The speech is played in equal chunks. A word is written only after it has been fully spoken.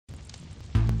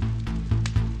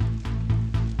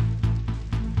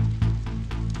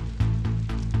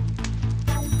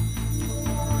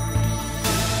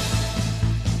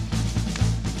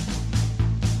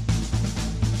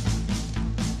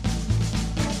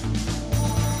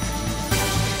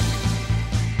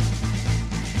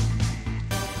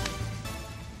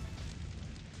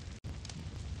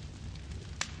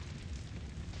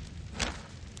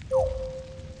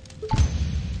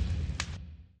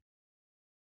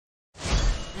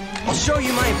show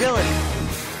you my ability.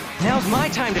 Now's my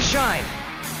time to shine.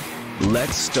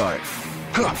 Let's start.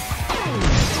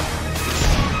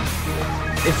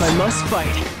 If I must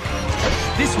fight,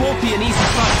 this won't be an easy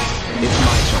fight. It's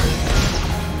my turn.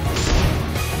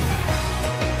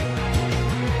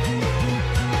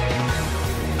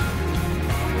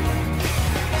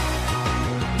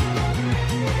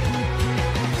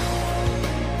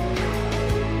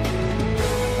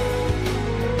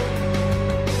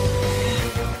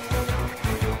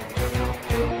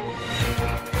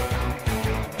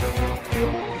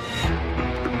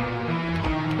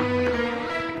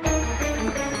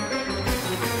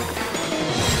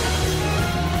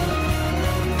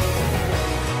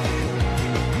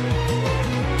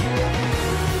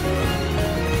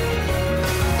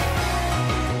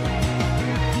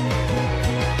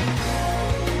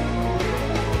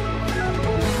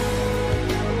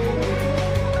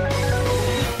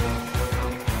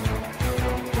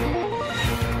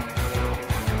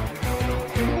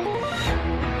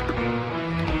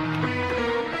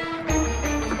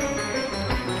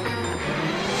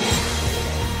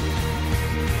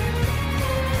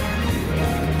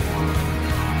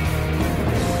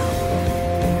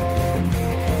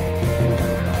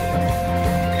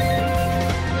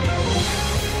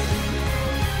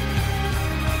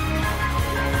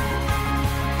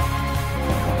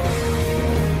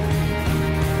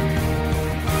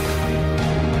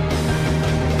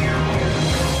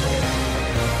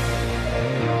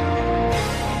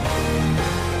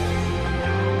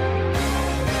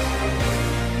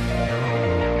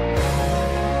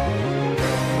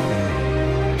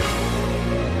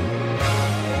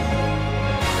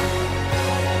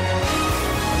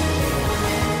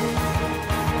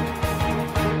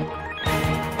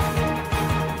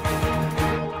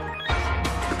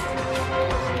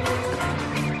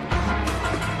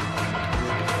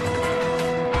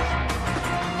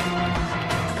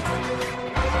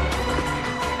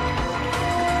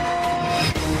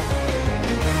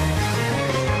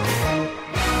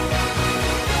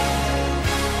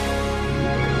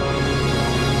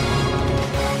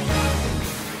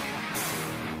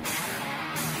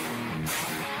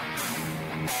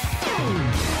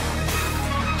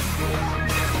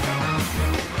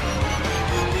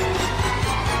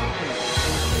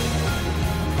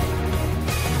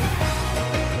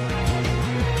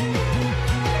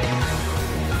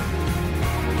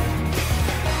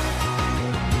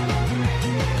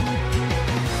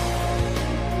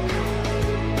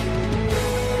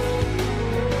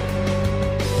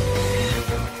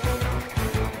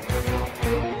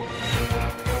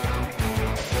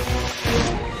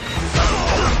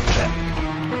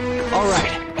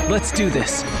 Let's do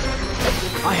this.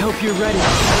 I hope you're ready.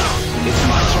 It's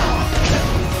my turn.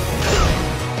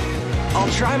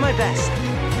 I'll try my best.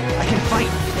 I can fight.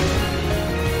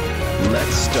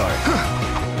 Let's start.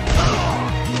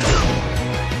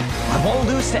 I won't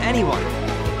lose to anyone.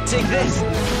 Take this.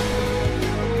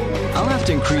 I'll have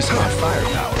to increase my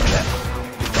firepower.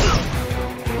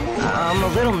 I'm a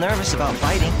little nervous about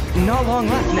fighting. Not long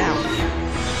left now.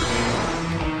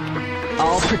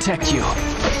 I'll protect you.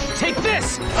 Take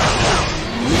this!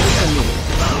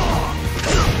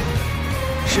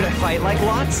 Should I fight like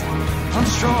lots? I'm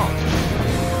strong.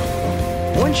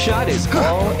 One shot is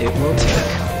all it will take.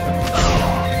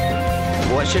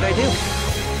 What should I do?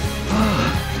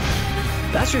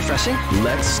 That's refreshing.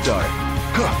 Let's start.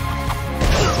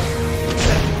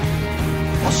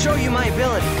 I'll show you my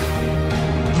ability.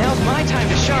 Now's my time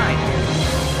to shine.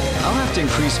 I'll have to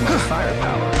increase my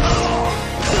firepower.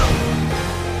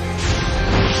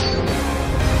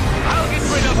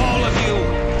 Rid of all of you!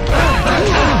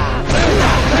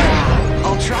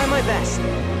 I'll try my best.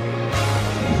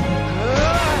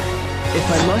 If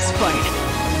I must fight,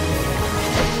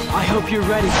 I hope you're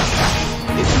ready.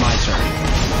 It's my turn.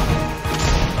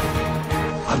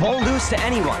 I won't lose to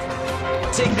anyone.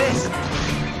 Take this.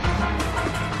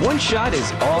 One shot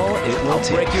is all it will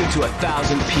take. I'll break you into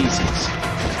 1,000 pieces.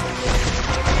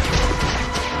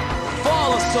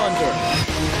 Fall asunder!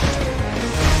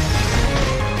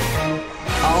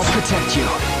 I'll protect you.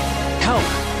 Help!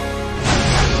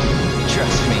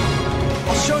 Trust me.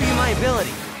 I'll show you my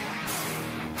ability.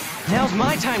 Now's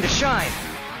my time to shine.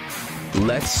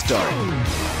 Let's start.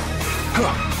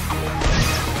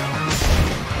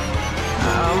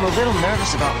 I'm a little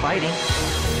nervous about fighting.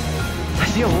 I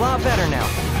feel a lot better now.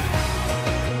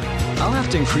 I'll have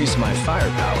to increase my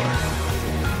firepower.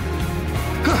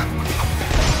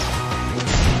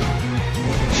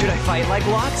 Should I fight like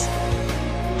lots?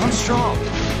 I'm strong.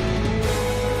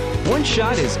 One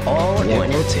shot is all it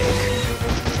will take.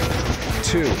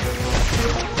 2.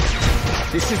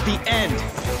 This is the end.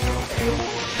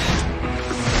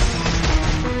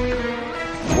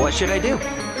 What should I do?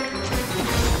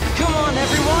 Come on,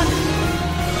 everyone!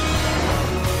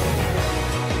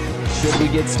 Should we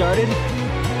get started?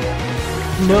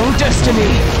 No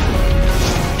destiny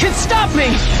can stop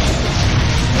me!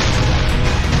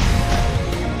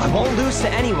 I won't lose to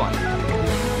anyone.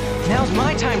 Now's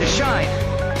my time to shine.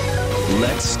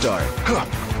 Let's start.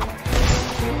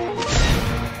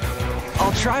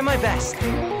 I'll try my best.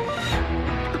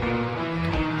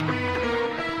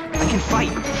 I can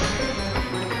fight.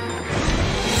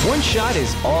 One shot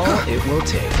is all it will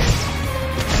take.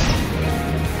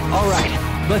 All right,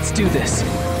 let's do this.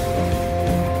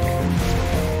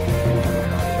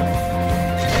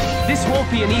 This won't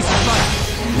be an easy fight.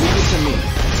 Leave it to me.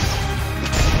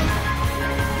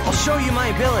 I'll show you my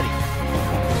ability.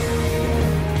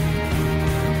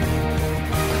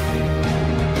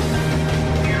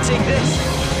 Take this.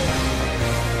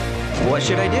 What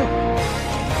should I do?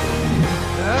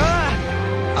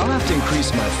 I'll have to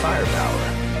increase my firepower.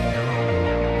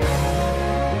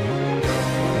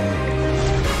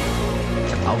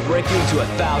 I'll break you into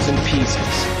 1,000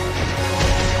 pieces.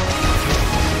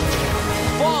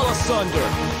 Fall asunder!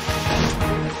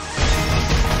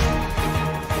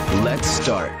 Let's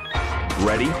start.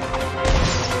 Ready?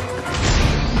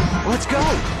 Let's go!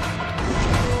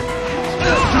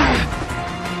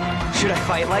 Should I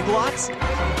fight like lots?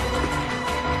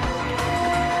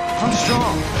 I'm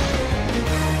strong.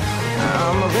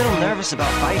 I'm a little nervous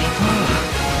about fighting.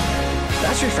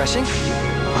 That's refreshing.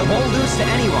 I won't lose to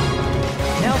anyone.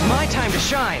 Now's my time to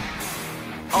shine.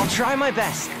 I'll try my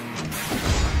best.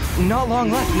 Not long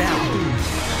left now.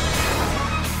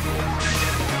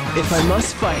 If I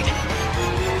must fight.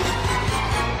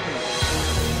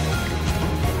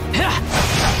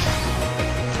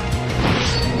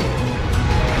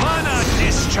 Mana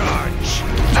discharge!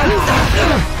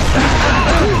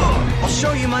 I'll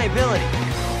show you my ability.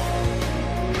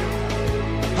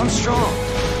 I'm strong.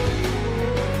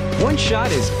 One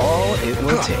shot is all it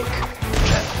will take.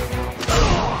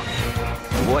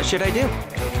 What should I do?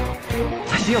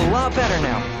 I feel a lot better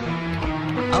now.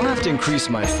 I'll have to increase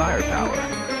my firepower.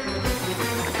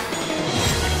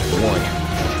 1,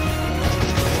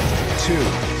 2.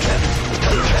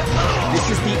 This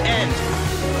is the end.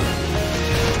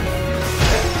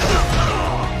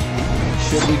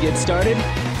 Should we get started?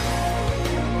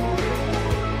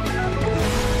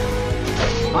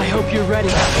 I hope you're ready.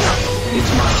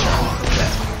 It's my turn.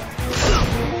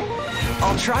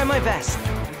 I'll try my best.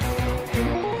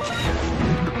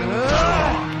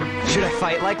 Should I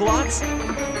fight like lots?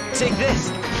 Take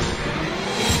this.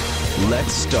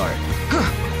 Let's start.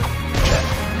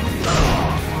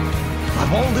 I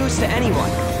won't lose to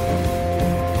anyone.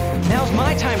 Now's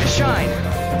my time to shine.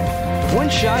 One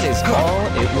shot is all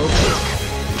it will take.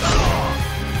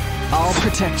 I'll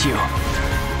protect you.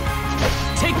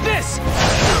 Take this!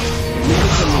 Leave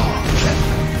it to me.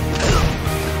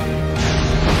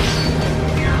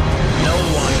 No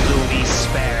one will be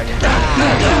spared.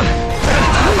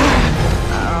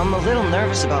 I'm a little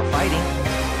nervous about fighting.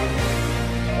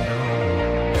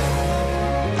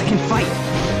 I can fight.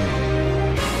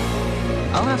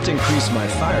 I'll have to increase my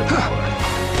firepower.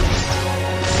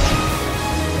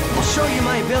 I'll show you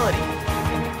my ability.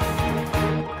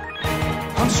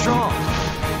 I'm strong.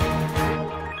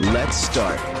 Let's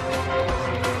start.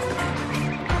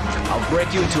 I'll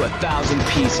break you into 1,000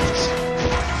 pieces.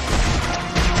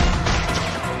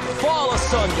 Fall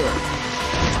asunder!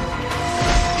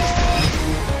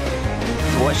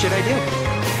 What should I do?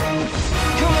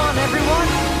 Come on, everyone!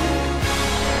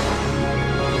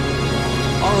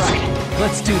 All right,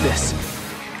 let's do this.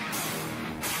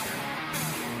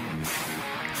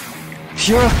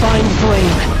 Purifying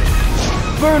flame.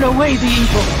 Burn away the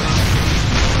evil.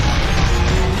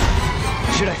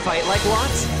 Should I fight like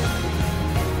lots?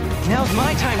 Now's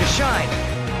my time to shine.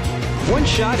 One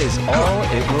shot is all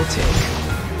it will take.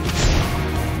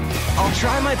 I'll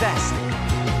try my best.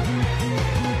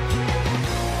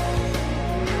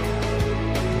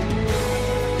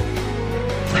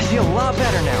 I feel a lot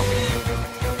better now.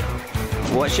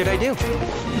 What should I do?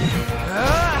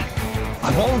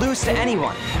 I won't lose to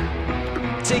anyone.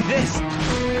 Take this.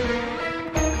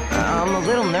 I'm a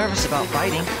little nervous about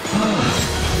fighting.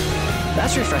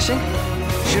 That's refreshing.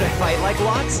 Should I fight like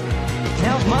lots?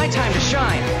 Now's my time to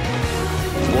shine.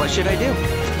 What should I do?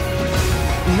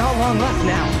 Not long left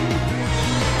now.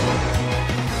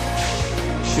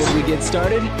 Should we get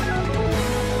started?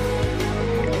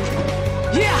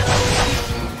 Yeah!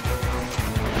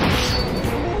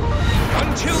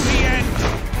 Until the end!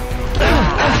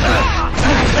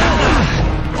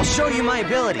 I'll show you my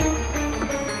ability.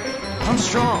 I'm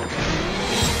strong.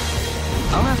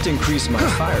 I'll have to increase my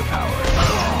firepower.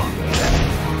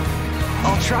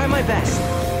 I'll try my best.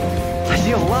 I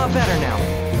feel a lot better now.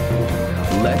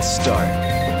 Let's start.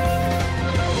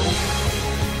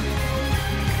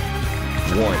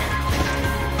 1,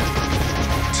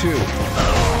 2.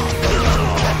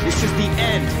 This is the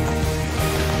end.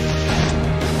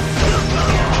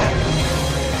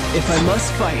 If I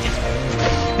must fight,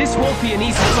 this won't be an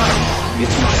easy fight.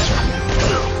 It's my turn.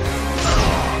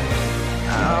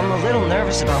 I'm a little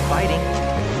nervous about fighting.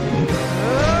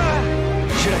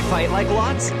 Should I fight like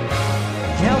lots?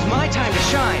 Now's my time to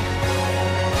shine.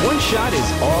 One shot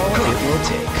is all it will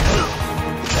take.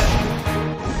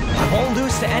 I won't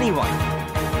lose to anyone.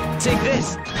 Take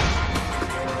this.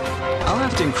 I'll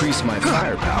have to increase my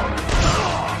firepower.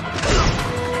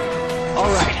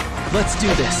 All right, let's do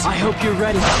this. I hope you're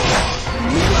ready.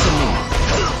 Leave it to me.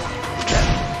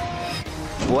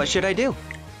 What should I do?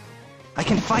 I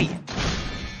can fight.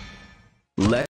 Let